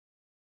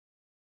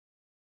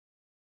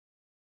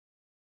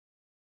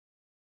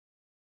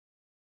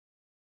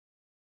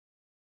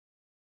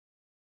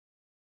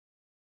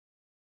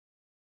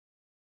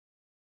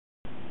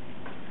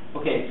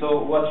Okay,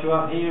 so what you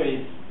have here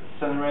is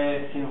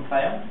SunRay Sim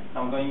client.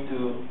 I'm going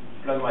to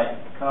plug my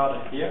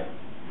card here,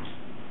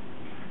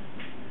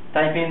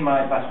 type in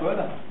my password,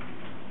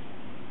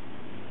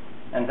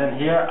 and then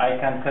here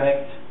I can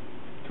connect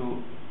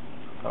to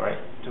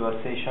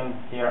a session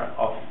here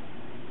of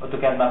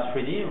AutoCAD Map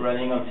 3D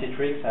running on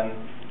Citrix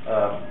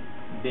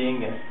and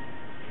being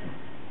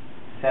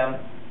sent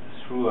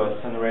through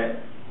a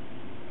SunRay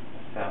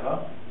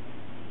server.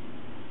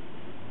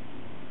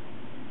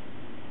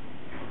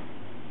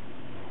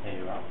 There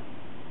you are.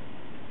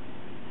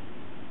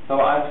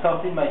 So I've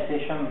started my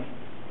session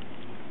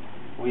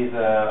with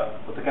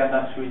AutoCAD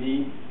Map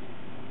 3D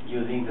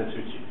using the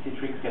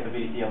Citrix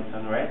capability on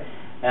SunRay.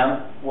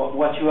 And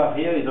what you have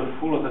here is a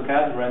full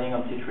AutoCAD running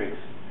on Citrix,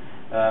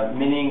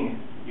 meaning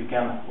you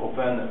can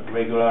open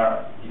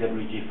regular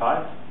DWG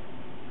files,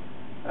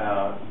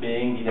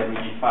 being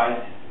DWG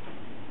files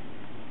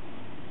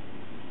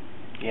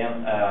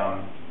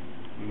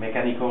in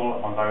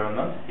mechanical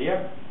environment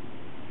here.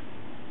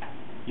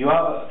 You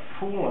have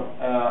full,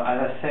 as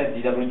I said,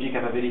 DWG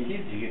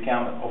capabilities. You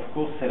can, of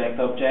course, select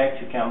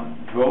objects. You can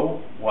draw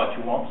what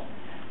you want.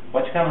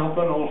 What you can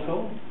open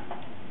also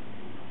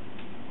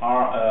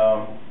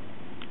are,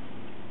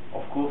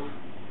 of course,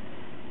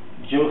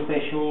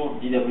 geospatial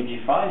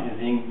DWG files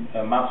using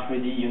Map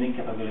 3D unique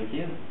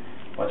capabilities.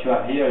 What you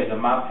have here is a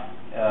map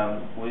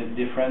with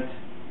different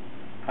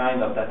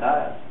kind of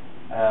data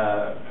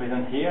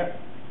present here.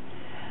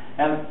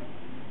 And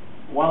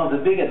one of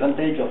the big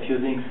advantages of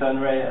using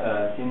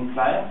SunRay Sim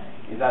client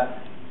is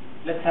that,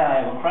 let's say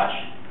I have a crash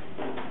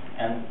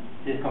and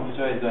this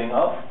computer is going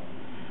off.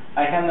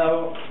 I can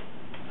now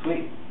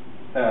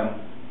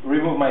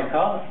remove my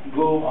card,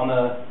 go on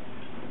a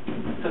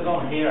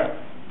second here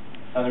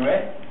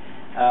SunRay.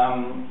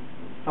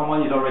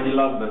 Someone is already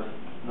logged, but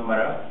no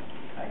matter.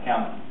 I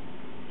can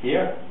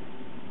here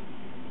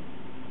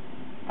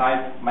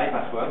type my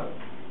password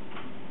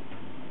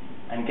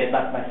and get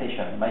back my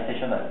session. My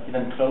session is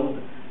even closed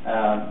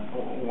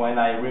when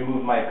I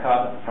remove my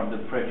card from the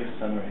previous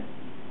SunRay.